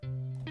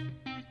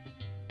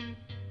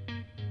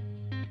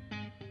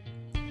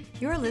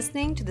You're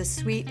listening to the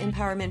Sweet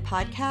Empowerment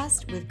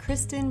Podcast with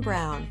Kristen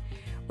Brown,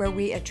 where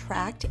we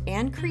attract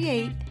and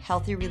create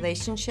healthy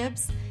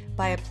relationships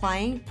by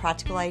applying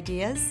practical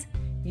ideas,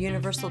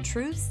 universal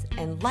truths,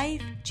 and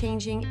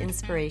life-changing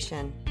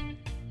inspiration.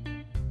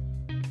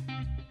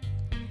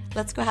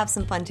 Let's go have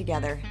some fun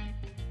together.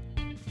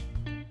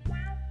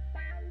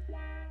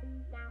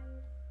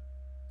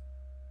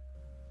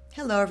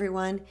 Hello,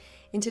 everyone.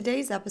 In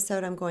today's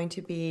episode, I'm going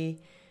to be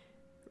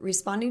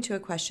responding to a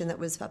question that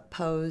was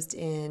posed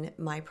in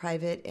my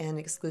private and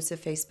exclusive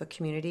Facebook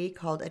community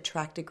called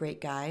Attract a Great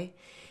Guy.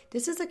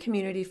 This is a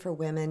community for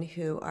women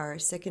who are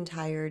sick and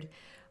tired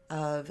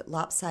of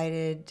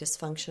lopsided,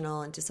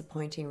 dysfunctional, and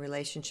disappointing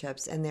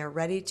relationships, and they're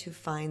ready to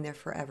find their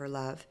forever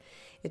love.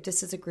 If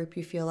this is a group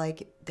you feel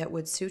like that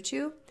would suit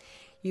you,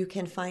 you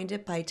can find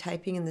it by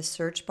typing in the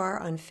search bar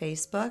on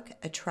Facebook,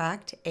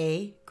 Attract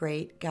a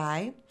Great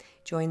Guy.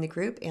 Join the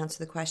group, answer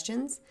the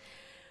questions.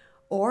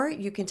 Or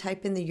you can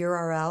type in the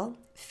URL,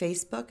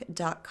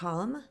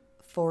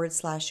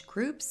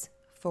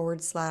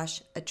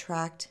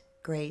 facebook.com/groups/Attract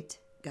Great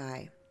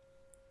Guy.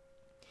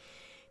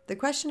 The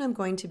question I'm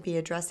going to be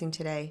addressing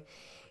today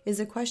is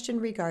a question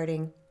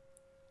regarding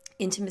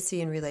intimacy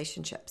in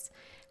relationships.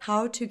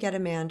 How to get a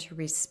man to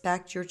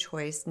respect your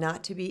choice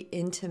not to be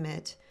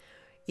intimate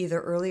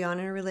either early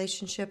on in a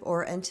relationship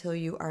or until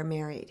you are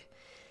married.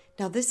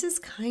 Now, this is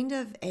kind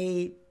of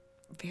a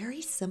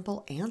very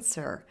simple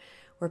answer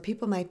where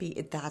people might be,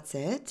 that's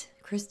it,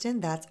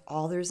 Kristen, that's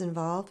all there's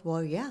involved?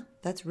 Well, yeah,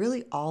 that's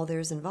really all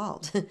there's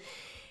involved.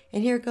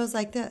 And here it goes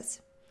like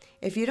this.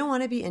 If you don't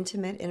want to be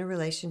intimate in a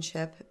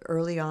relationship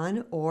early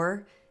on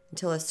or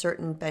until a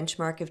certain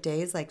benchmark of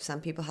days, like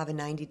some people have a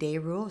 90-day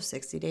rule,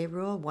 60-day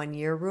rule,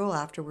 1-year rule,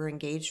 after we're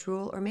engaged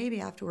rule, or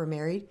maybe after we're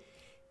married,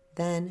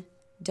 then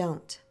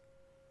don't.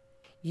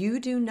 You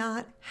do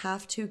not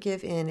have to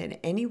give in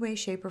any way,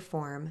 shape, or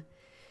form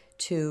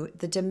to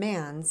the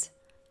demands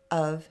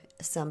of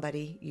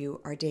somebody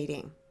you are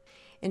dating.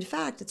 In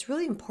fact, it's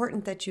really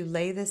important that you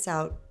lay this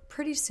out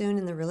pretty soon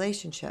in the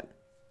relationship.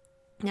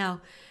 Now,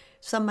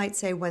 some might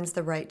say, when's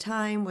the right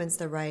time? When's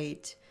the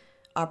right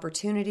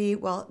opportunity?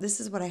 Well,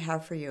 this is what I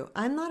have for you.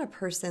 I'm not a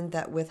person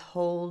that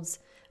withholds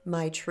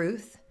my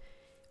truth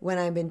when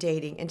I've been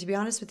dating. And to be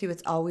honest with you,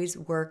 it's always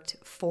worked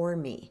for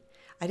me.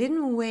 I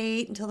didn't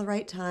wait until the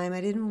right time.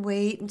 I didn't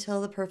wait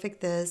until the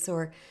perfect this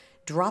or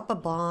drop a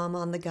bomb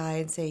on the guy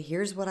and say,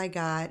 here's what I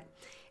got.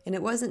 And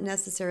it wasn't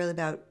necessarily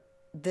about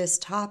this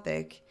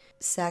topic,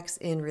 sex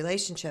in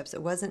relationships.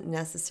 It wasn't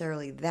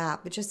necessarily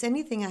that, but just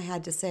anything I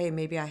had to say.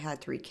 Maybe I had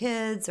 3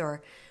 kids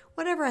or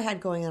whatever I had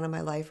going on in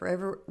my life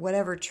or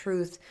whatever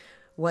truth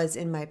was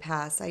in my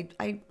past.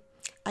 I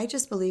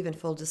just believe in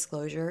full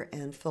disclosure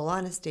and full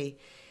honesty.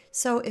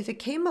 So if it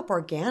came up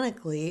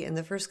organically in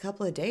the first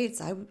couple of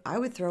dates, I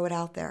would throw it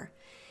out there.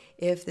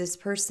 If this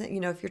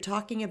person, if you're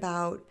talking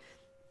about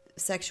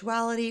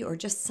sexuality or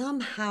just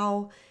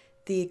somehow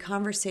the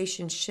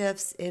conversation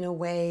shifts in a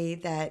way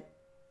that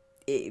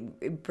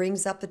it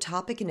brings up the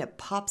topic and it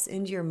pops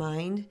into your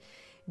mind,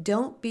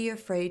 don't be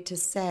afraid to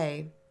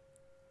say,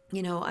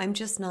 I'm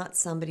just not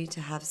somebody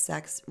to have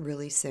sex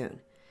really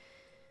soon.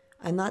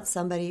 I'm not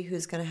somebody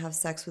who's going to have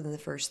sex within the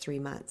first 3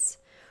 months.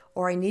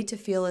 Or I need to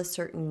feel a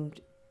certain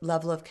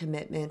level of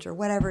commitment or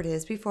whatever it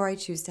is before I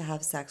choose to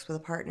have sex with a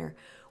partner.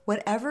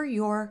 Whatever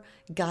your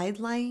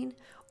guideline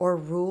or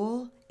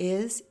rule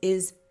is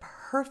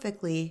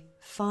perfectly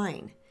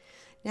fine.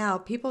 Now,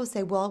 people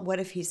say, well, what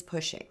if he's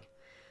pushing?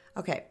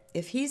 Okay,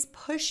 if he's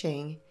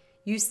pushing,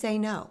 you say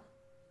no.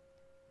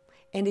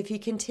 And if he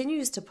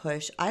continues to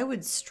push, I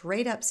would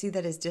straight up see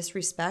that as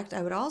disrespect.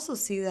 I would also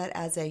see that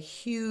as a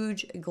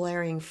huge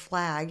glaring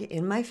flag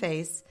in my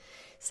face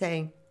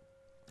saying,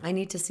 I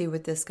need to see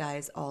what this guy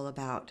is all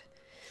about.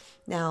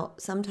 Now,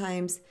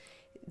 sometimes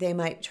they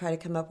might try to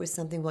come up with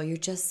something, well, you're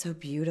just so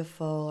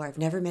beautiful, or I've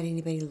never met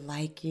anybody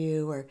like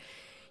you, or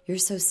you're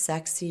so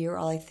sexy, you're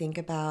all I think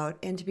about.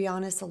 And to be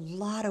honest, a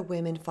lot of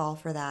women fall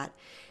for that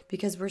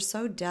because we're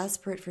so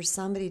desperate for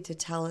somebody to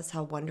tell us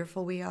how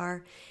wonderful we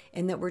are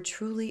and that we're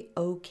truly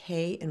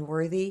okay and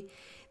worthy,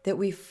 that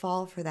we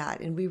fall for that.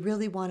 And we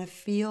really want to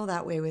feel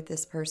that way with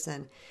this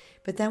person.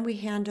 But then we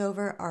hand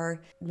over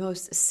our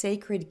most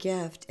sacred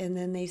gift and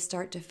then they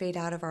start to fade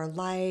out of our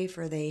life,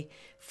 or they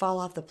fall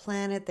off the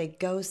planet, they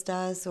ghost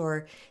us,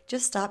 or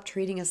just stop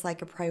treating us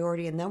like a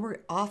priority. And then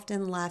we're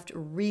often left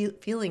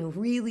feeling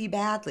really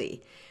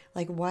badly.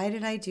 Like, why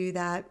did I do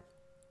that?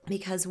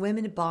 Because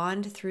women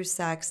bond through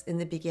sex in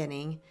the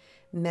beginning,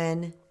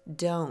 men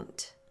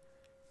don't.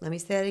 Let me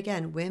say that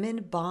again.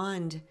 Women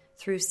bond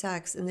through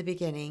sex in the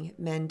beginning,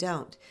 men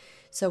don't.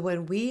 So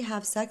when we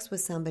have sex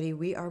with somebody,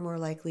 we are more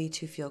likely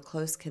to feel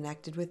close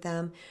connected with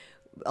them.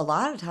 A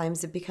lot of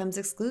times it becomes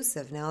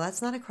exclusive. Now,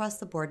 that's not across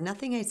the board.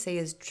 Nothing I say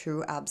is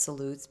true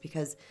absolutes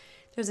because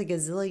there's a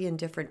gazillion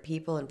different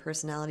people and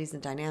personalities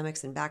and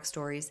dynamics and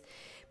backstories.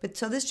 But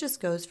so this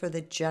just goes for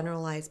the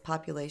generalized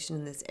population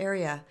in this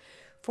area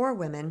for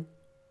women,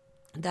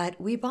 that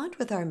we bond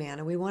with our man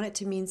and we want it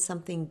to mean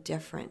something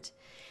different.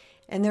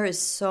 And there is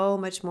so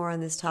much more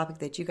on this topic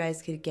that you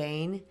guys could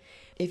gain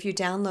if you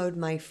download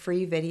my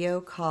free video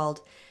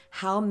called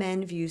How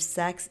Men View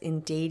Sex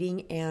in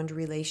Dating and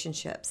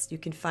Relationships. You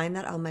can find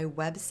that on my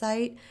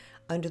website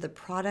under the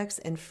Products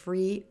and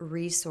Free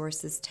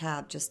Resources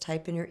tab. Just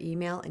type in your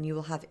email and you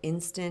will have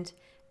instant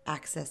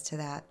access to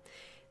that.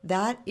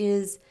 That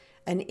is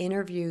an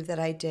interview that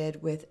I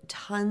did with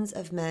tons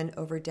of men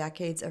over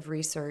decades of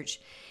research,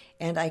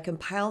 and I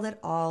compiled it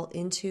all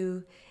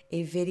into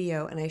a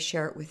video and I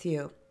share it with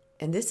you.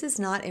 And this is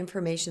not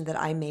information that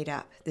I made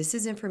up. This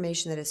is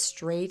information that is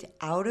straight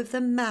out of the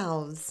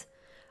mouths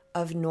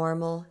of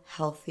normal,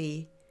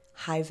 healthy,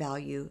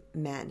 high-value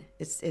men.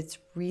 It's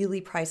really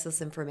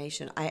priceless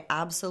information.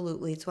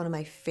 It's one of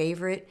my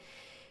favorite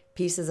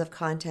pieces of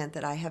content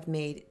that I have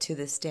made to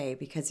this day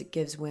because it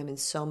gives women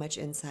so much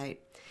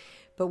insight.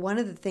 But one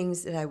of the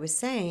things that I was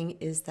saying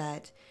is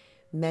that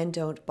men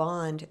don't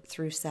bond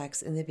through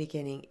sex in the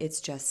beginning.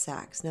 It's just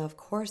sex. Now, of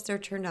course, they're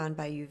turned on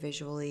by you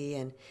visually,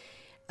 and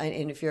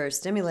if you're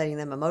stimulating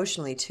them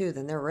emotionally too,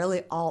 then they're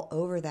really all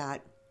over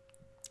that.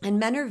 And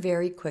men are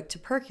very quick to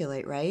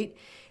percolate, right?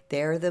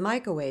 They're the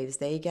microwaves.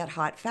 They get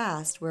hot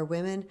fast, where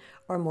women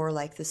are more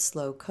like the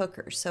slow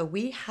cooker. So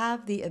we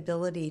have the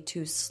ability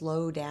to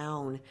slow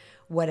down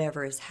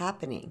whatever is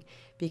happening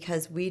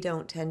because we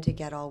don't tend to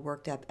get all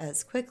worked up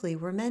as quickly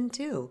where men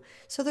do.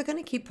 So they're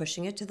going to keep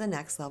pushing it to the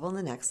next level and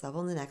the next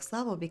level and the next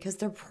level because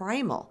they're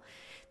primal.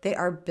 They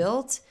are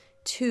built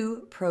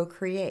to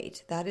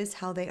procreate. That is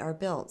how they are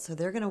built. So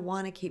they're going to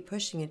want to keep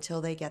pushing until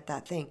they get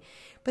that thing.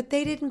 But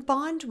they didn't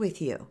bond with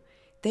you.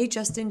 They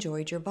just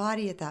enjoyed your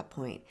body at that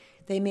point.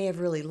 They may have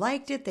really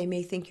liked it. They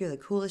may think you're the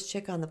coolest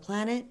chick on the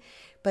planet.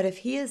 But if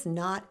he is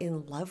not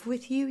in love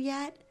with you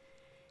yet,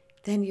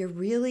 then you're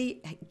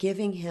really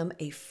giving him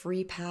a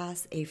free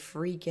pass, a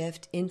free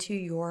gift into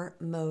your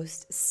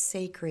most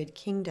sacred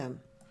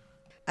kingdom.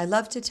 I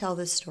love to tell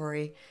this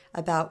story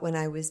about when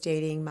I was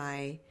dating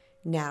my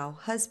now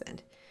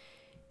husband.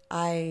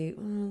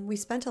 We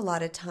spent a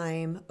lot of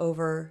time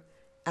over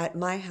at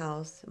my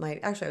house. I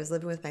was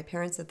living with my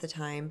parents at the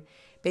time.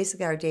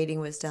 Basically, our dating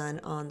was done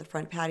on the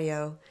front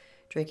patio,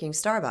 drinking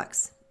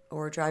Starbucks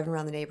or driving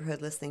around the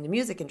neighborhood listening to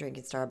music and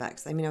drinking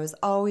Starbucks. I mean, I was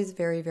always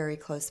very, very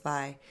close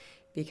by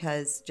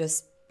because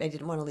I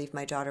didn't want to leave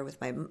my daughter with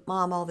my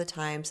mom all the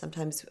time.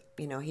 Sometimes,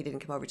 he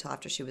didn't come over till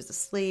after she was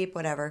asleep,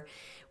 whatever.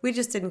 We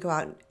just didn't go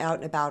out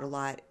and about a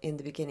lot in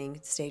the beginning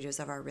stages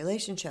of our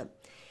relationship.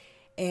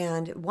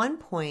 And at one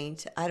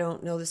point, I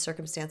don't know the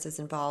circumstances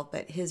involved,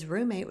 but his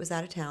roommate was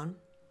out of town.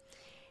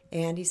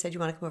 And he said, "You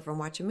want to come over and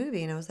watch a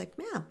movie?" And I was like,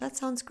 "Yeah, that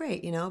sounds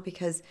great,"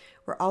 because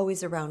we're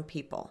always around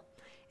people.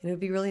 And it would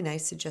be really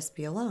nice to just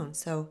be alone.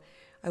 So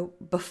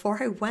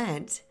before I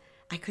went,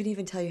 I couldn't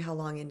even tell you how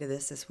long into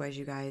this was,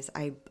 you guys.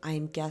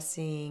 I'm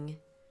guessing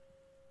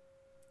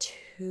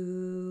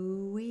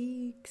 2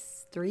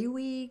 weeks, 3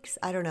 weeks.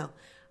 I don't know.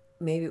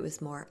 Maybe it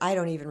was more. I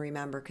don't even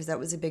remember because that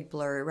was a big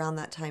blur. Around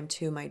that time,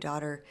 too, my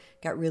daughter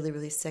got really,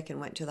 really sick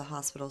and went to the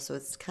hospital. So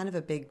it's kind of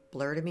a big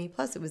blur to me.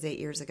 Plus, it was 8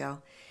 years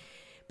ago.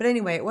 But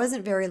anyway, it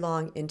wasn't very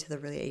long into the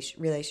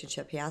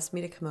relationship. He asked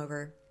me to come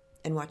over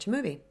and watch a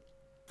movie.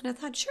 And I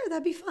thought, sure,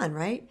 that'd be fun,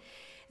 right?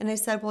 And I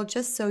said, well,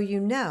 just so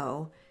you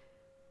know,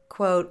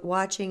 quote,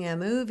 watching a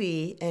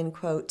movie, end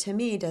quote, to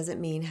me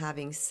doesn't mean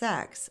having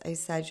sex. I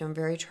said, I'm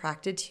very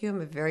attracted to you.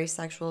 I'm a very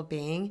sexual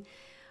being.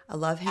 I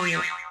love hanging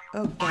out.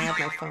 Oh, God,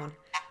 my phone.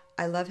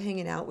 I love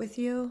hanging out with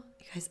you.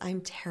 Guys,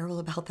 I'm terrible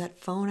about that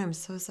phone. I'm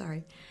so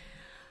sorry.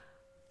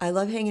 I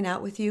love hanging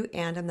out with you,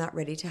 and I'm not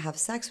ready to have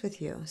sex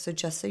with you. So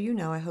just so you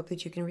know, I hope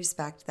that you can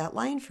respect that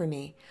line for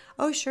me.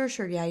 Oh, sure,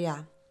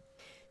 yeah.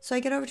 So I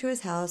get over to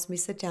his house, we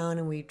sit down,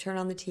 and we turn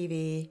on the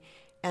TV,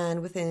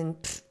 and within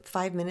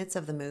 5 minutes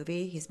of the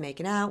movie, he's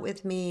making out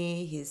with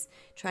me, he's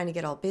trying to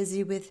get all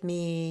busy with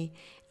me.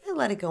 I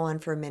let it go on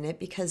for a minute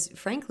because,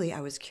 frankly,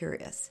 I was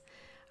curious.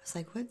 I was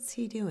like, what's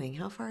he doing?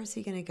 How far is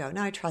he going to go?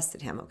 Now, I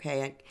trusted him,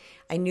 okay?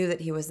 I knew that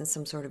he wasn't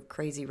some sort of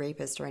crazy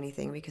rapist or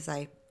anything because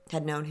I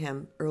had known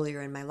him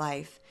earlier in my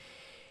life.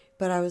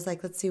 But I was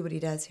like, let's see what he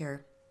does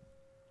here.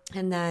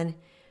 And then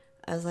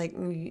I was like,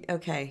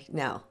 okay,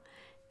 no.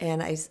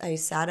 And I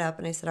sat up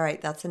and I said, all right,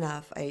 that's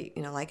enough.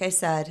 Like I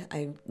said,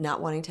 I'm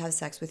not wanting to have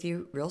sex with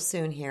you real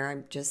soon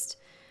here.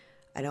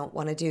 I don't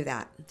want to do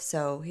that.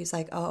 So he's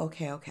like, oh,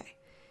 okay.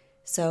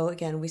 So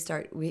again,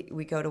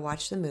 we go to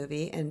watch the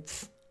movie, and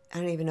I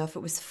don't even know if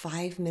it was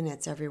 5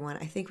 minutes, everyone.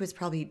 I think it was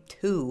probably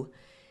 2.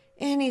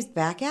 And he's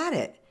back at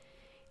it.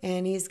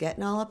 And he's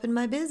getting all up in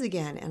my biz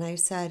again. And I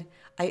said,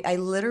 I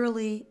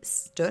literally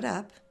stood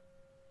up.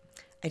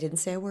 I didn't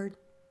say a word.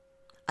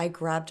 I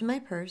grabbed my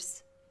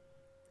purse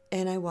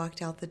and I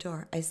walked out the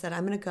door. I said,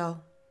 I'm going to go.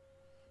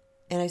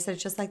 And I said,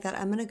 just like that,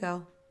 I'm going to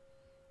go.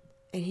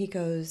 And he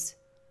goes,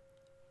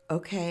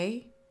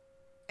 okay.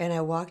 And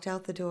I walked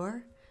out the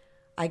door.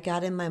 I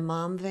got in my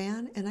mom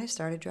van and I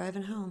started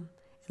driving home.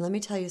 And let me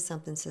tell you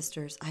something,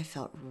 sisters. I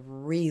felt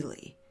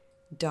really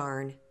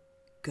darn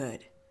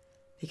good.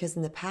 Because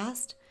in the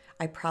past,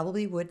 I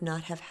probably would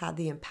not have had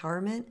the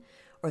empowerment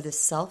or the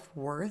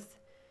self-worth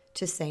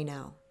to say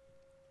no.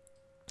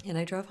 And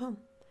I drove home.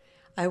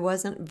 I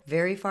wasn't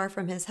very far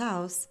from his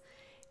house.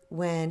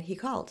 when he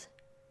called.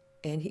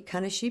 And he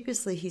kind of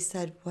sheepishly, he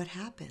said, "What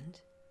happened?"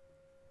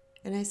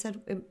 And I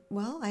said,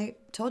 "Well, I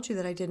told you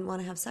that I didn't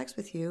want to have sex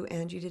with you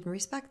and you didn't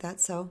respect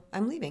that, so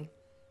I'm leaving."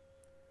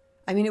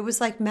 I mean, it was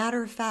like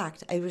matter of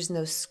fact. There was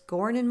no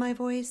scorn in my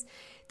voice.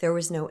 There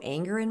was no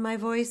anger in my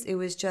voice. It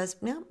was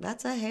just, "No,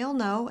 that's a hell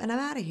no, and I'm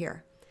out of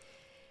here."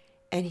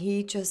 And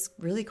he just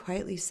really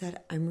quietly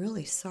said, "I'm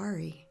really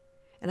sorry."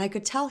 And I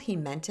could tell he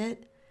meant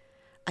it.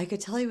 I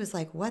could tell he was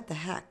like, "What the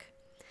heck?"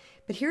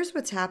 But here's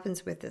what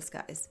happens with this,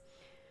 guys.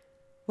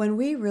 When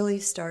we really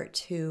start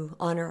to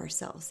honor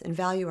ourselves and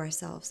value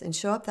ourselves and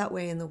show up that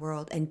way in the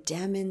world and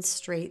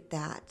demonstrate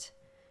that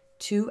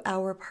to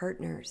our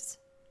partners,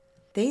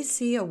 they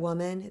see a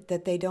woman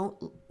that they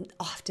don't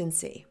often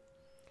see.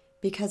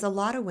 Because a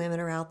lot of women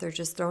are out there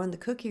just throwing the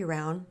cookie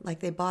around like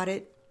they bought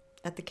it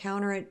at the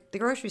counter at the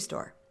grocery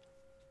store.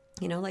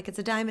 You know, like it's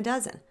a dime a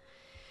dozen.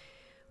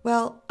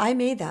 Well, I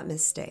made that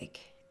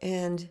mistake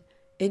and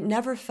it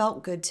never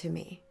felt good to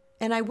me.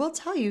 And I will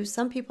tell you,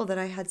 some people that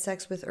I had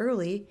sex with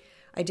early,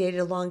 I dated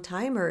a long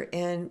time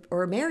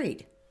or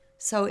married.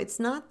 So it's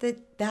not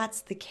that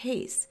that's the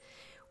case.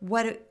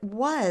 What it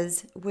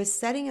was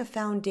setting a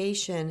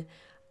foundation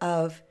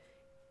of,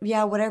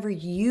 yeah, whatever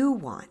you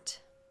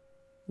want,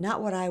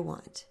 not what I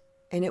want.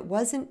 And it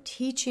wasn't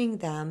teaching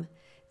them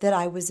that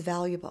I was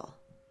valuable.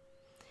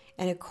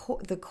 And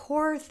the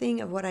core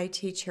thing of what I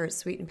teach here at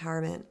Sweet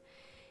Empowerment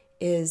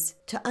is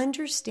to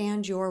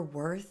understand your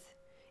worth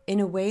in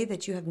a way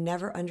that you have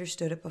never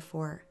understood it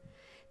before.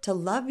 To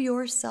love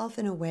yourself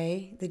in a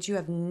way that you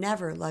have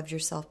never loved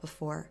yourself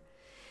before.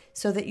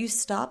 So that you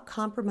stop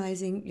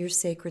compromising your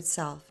sacred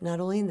self, not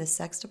only in the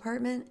sex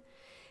department,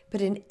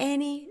 but in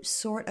any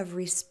sort of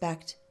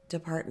respect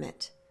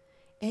department.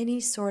 Any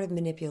sort of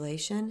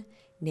manipulation,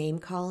 name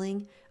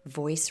calling,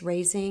 voice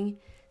raising,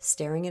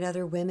 staring at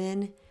other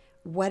women,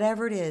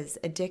 whatever it is,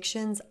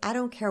 addictions, I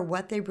don't care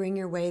what they bring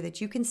your way,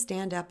 that you can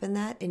stand up in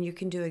that and you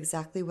can do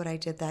exactly what I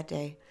did that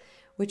day,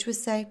 which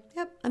was say,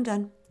 "Yep, I'm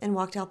done," and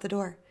walked out the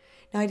door.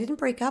 Now, I didn't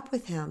break up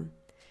with him,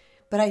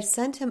 but I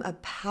sent him a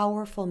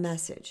powerful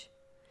message.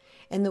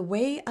 And the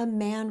way a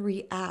man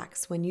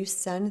reacts when you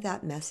send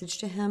that message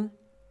to him,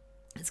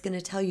 it's going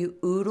to tell you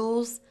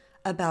oodles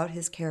about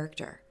his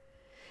character.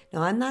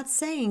 Now, I'm not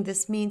saying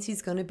this means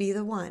he's going to be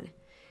the one,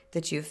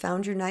 that you've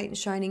found your knight in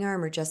shining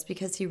armor just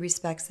because he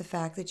respects the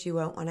fact that you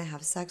won't want to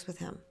have sex with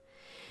him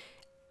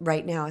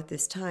right now at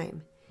this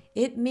time.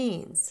 It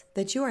means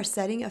that you are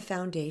setting a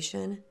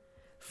foundation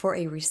for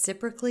a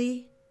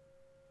reciprocally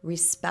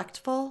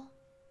respectful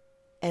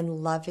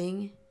and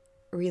loving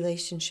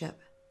relationship.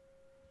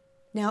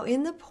 Now,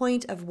 in the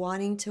point of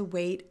wanting to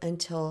wait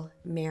until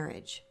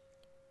marriage,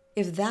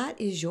 if that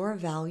is your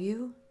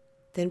value,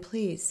 then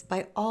please,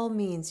 by all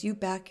means, you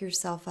back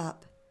yourself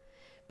up.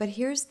 But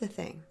here's the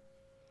thing.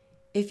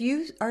 If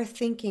you are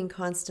thinking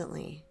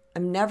constantly,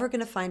 "I'm never going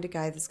to find a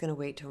guy that's going to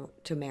wait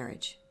to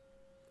marriage,"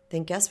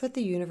 then guess what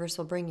the universe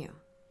will bring you?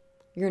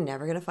 You're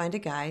never going to find a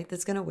guy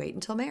that's going to wait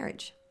until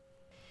marriage.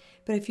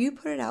 But if you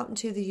put it out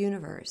into the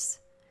universe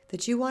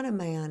that you want a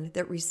man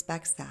that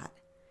respects that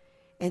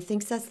and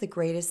thinks that's the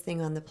greatest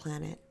thing on the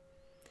planet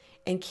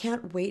and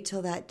can't wait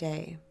till that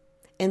day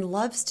and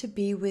loves to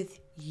be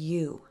with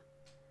you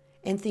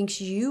and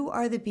thinks you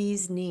are the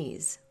bee's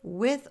knees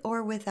with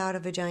or without a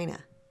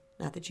vagina,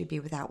 not that you'd be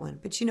without one,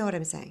 but you know what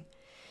I'm saying,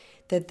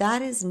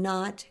 that is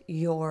not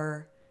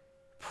your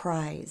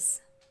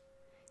prize,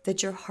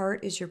 that your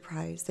heart is your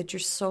prize, that your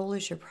soul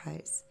is your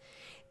prize,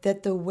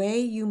 that the way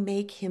you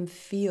make him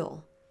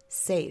feel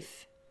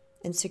safe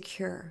and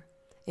secure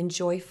and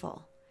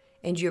joyful,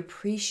 and you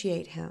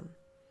appreciate him,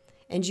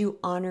 and you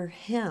honor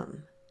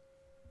him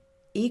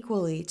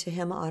equally to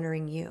him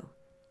honoring you,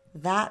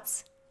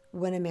 that's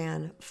when a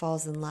man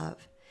falls in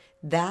love.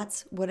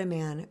 That's what a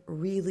man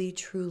really,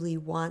 truly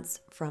wants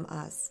from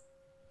us.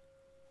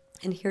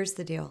 And here's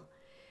the deal.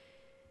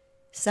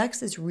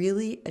 Sex is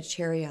really a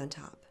cherry on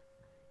top.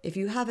 If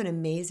you have an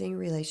amazing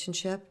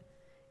relationship,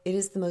 it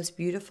is the most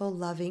beautiful,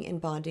 loving, and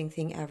bonding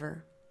thing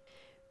ever.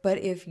 But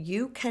if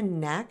you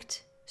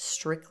connect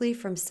strictly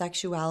from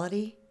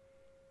sexuality,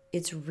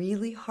 it's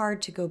really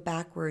hard to go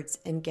backwards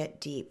and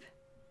get deep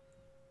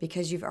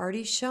because you've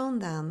already shown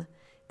them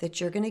that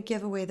you're going to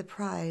give away the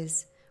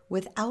prize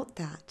without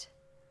that.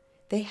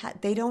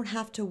 They don't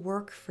have to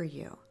work for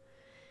you.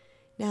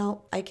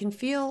 Now, I can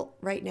feel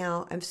right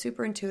now, I'm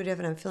super intuitive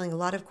and I'm feeling a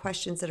lot of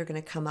questions that are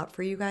going to come up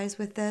for you guys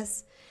with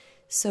this.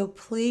 So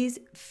please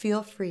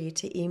feel free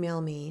to email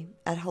me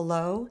at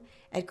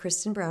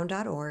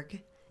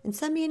hello@kristenbrown.org and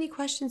send me any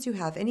questions you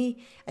have,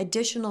 any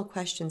additional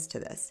questions to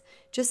this.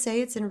 Just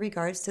say it's in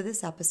regards to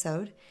this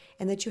episode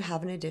and that you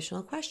have an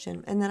additional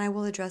question, and then I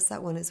will address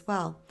that one as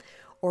well.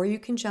 Or you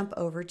can jump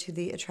over to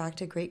the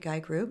Attract a Great Guy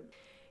group,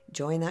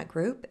 join that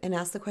group, and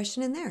ask the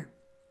question in there.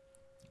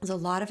 There's a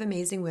lot of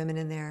amazing women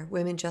in there,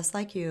 women just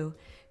like you,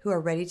 who are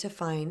ready to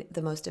find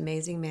the most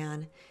amazing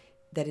man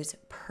that is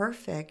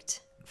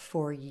perfect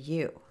for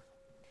you.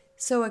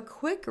 So a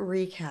quick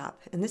recap,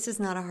 and this is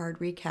not a hard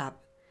recap.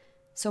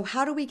 So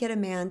how do we get a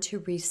man to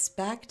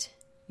respect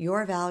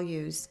your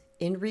values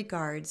in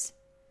regards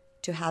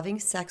to having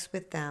sex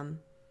with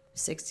them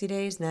 60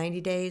 days,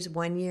 90 days,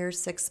 1 year,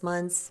 6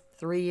 months,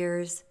 3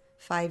 years,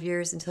 5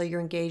 years, until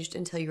you're engaged,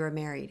 until you are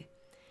married.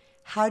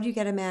 How do you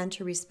get a man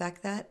to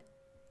respect that?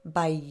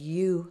 By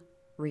you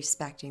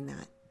respecting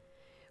that.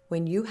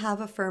 When you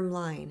have a firm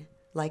line,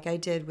 like I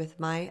did with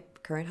my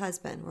current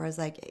husband, where I was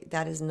like,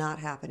 that is not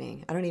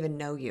happening. I don't even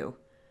know you.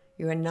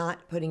 You are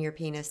not putting your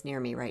penis near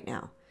me right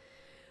now.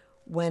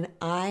 When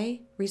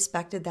I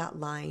respected that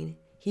line,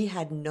 he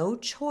had no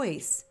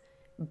choice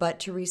but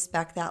to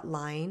respect that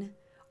line,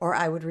 or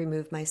I would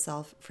remove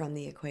myself from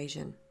the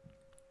equation.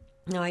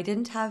 Now, I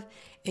didn't have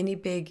an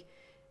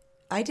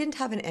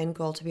end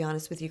goal, to be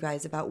honest with you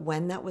guys, about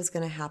when that was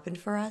going to happen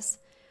for us.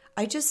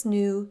 I just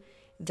knew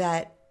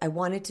that I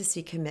wanted to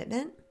see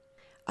commitment.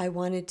 I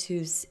wanted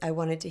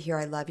to hear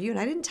I love you. And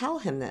I didn't tell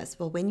him this.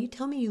 Well, when you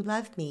tell me you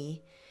love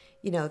me,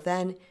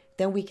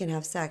 then we can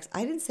have sex.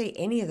 I didn't say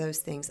any of those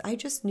things. I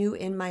just knew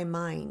in my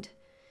mind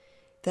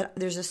that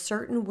there's a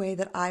certain way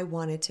that I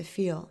wanted to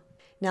feel.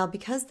 Now,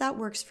 because that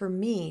works for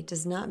me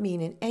does not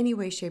mean in any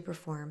way, shape, or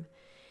form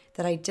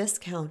that I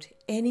discount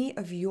any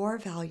of your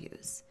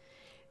values.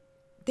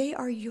 They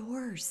are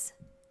yours,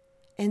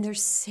 and they're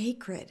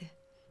sacred,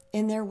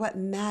 and they're what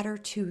matter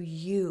to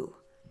you.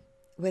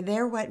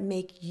 They're what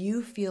make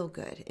you feel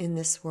good in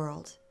this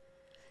world.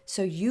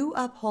 So you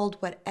uphold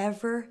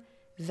whatever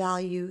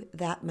value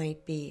that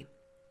might be.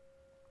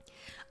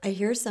 I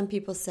hear some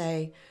people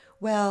say,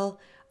 well,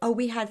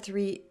 we had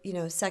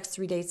sex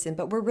 3 dates in,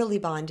 but we're really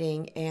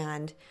bonding,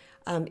 and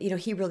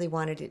he really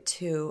wanted it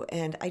too.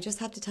 And I just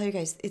have to tell you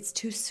guys, it's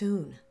too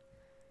soon.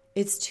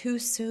 It's too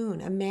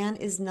soon. A man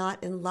is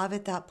not in love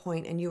at that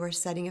point, and you are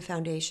setting a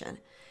foundation.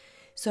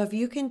 So if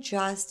you can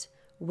just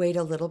wait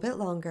a little bit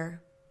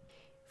longer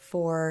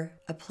for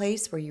a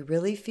place where you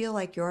really feel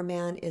like your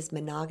man is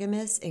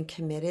monogamous and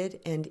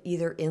committed and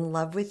either in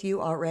love with you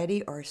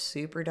already or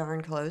super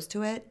darn close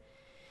to it,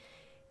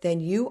 then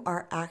you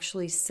are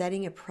actually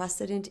setting a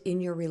precedent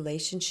in your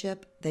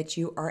relationship that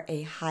you are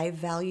a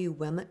high-value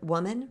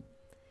woman,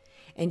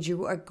 and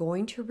you are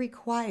going to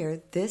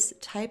require this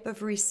type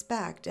of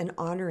respect and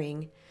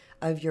honoring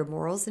of your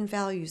morals and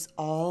values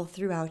all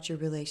throughout your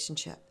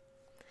relationship.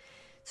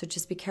 So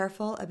just be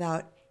careful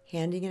about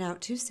handing it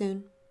out too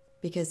soon,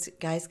 because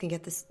guys can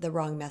get the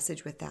wrong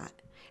message with that.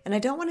 And I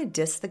don't want to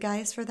diss the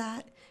guys for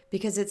that,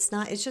 because it's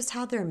just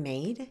how they're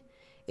made.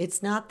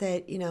 It's not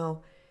that,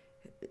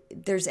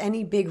 there's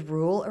any big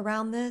rule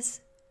around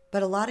this,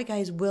 but a lot of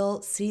guys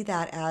will see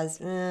that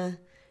as,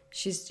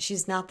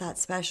 she's not that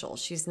special.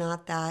 She's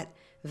not that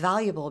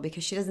valuable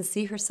because she doesn't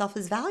see herself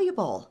as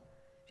valuable.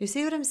 Do you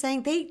see what I'm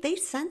saying? They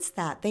sense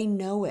that. They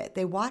know it.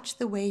 They watch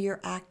the way you're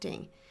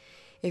acting.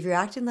 If you're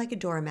acting like a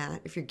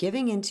doormat, if you're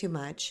giving in too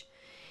much,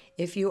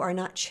 if you are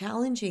not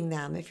challenging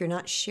them, if you're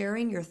not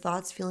sharing your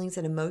thoughts, feelings,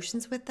 and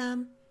emotions with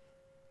them,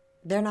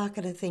 they're not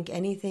going to think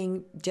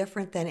anything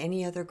different than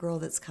any other girl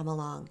that's come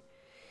along.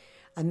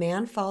 A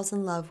man falls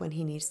in love when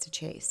he needs to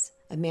chase.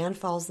 A man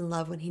falls in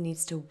love when he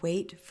needs to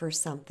wait for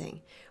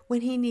something,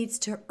 when he needs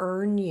to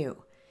earn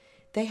you.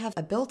 They have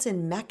a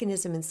built-in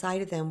mechanism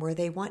inside of them where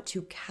they want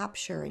to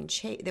capture and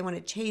chase. They want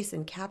to chase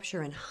and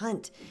capture and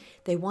hunt.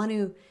 They want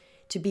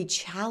to be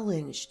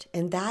challenged,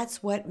 and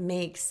that's what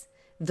makes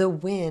the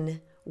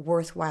win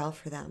worthwhile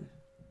for them.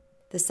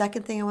 The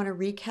second thing I want to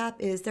recap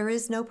is there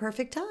is no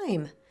perfect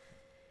time.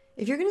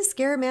 If you're going to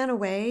scare a man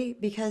away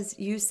because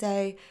you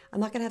say, I'm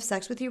not going to have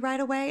sex with you right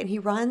away, and he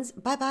runs,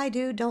 bye-bye,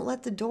 dude. Don't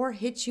let the door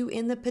hit you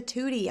in the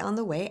patootie on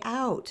the way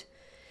out.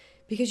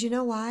 Because you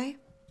know why?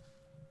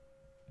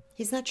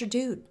 He's not your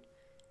dude.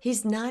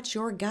 He's not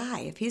your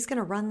guy if he's going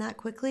to run that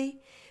quickly.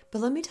 But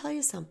let me tell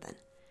you something.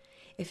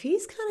 If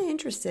he's kind of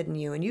interested in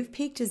you and you've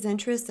piqued his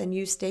interest and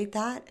you state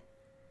that,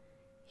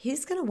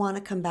 he's going to want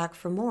to come back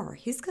for more.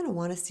 He's going to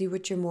want to see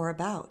what you're more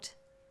about.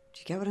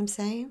 Do you get what I'm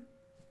saying?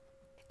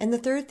 And the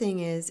third thing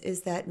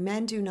is that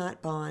men do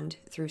not bond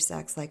through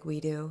sex like we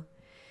do.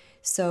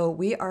 So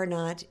we are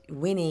not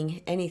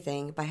winning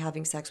anything by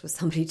having sex with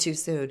somebody too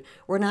soon.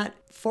 We're not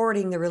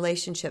forwarding the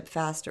relationship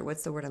faster.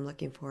 What's the word I'm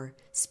looking for?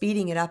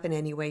 Speeding it up in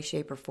any way,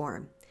 shape, or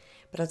form.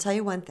 But I'll tell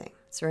you one thing.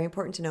 It's very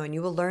important to know, and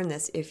you will learn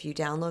this if you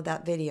download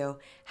that video,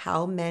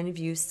 how men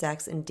view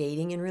sex and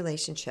dating and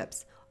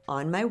relationships,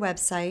 on my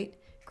website,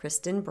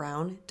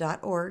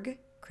 KristenBrown.org,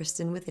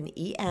 Kristen with an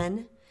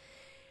E-N,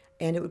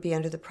 and it would be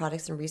under the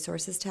Products and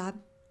Resources tab.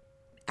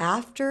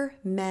 After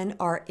men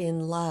are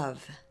in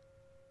love,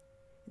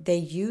 they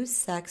use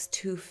sex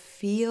to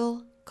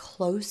feel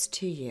close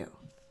to you.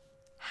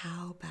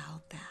 How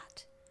about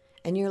that?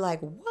 And you're like,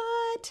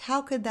 what?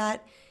 How could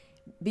that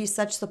be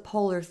such the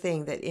polar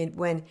thing that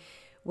when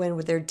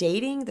they're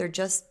dating, they're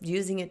just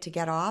using it to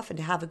get off and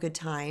to have a good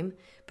time.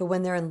 But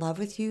when they're in love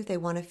with you, they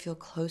want to feel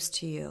close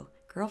to you.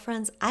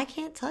 Girlfriends, I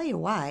can't tell you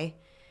why.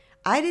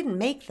 I didn't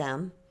make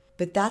them,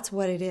 but that's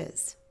what it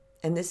is.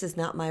 And this is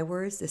not my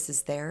words. This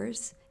is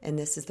theirs. And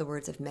this is the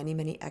words of many,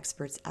 many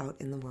experts out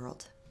in the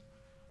world.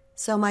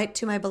 So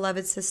to my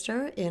beloved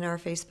sister in our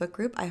Facebook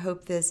group, I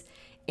hope this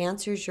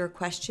answers your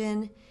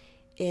question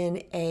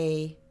in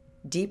a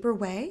deeper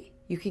way.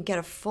 You can get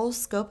a full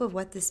scope of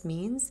what this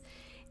means,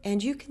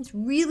 and you can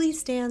really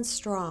stand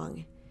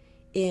strong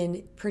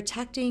in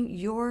protecting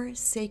your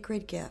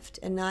sacred gift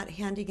and not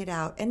handing it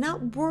out and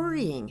not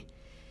worrying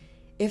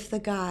if the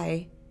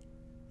guy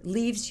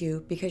leaves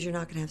you because you're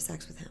not going to have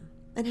sex with him.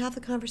 And have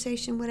the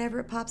conversation whenever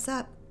it pops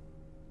up.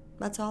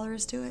 That's all there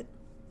is to it.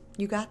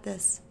 You got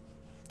this.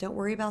 Don't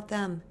worry about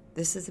them.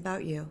 This is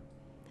about you.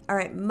 All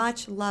right,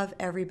 much love,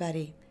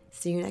 everybody.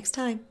 See you next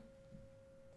time.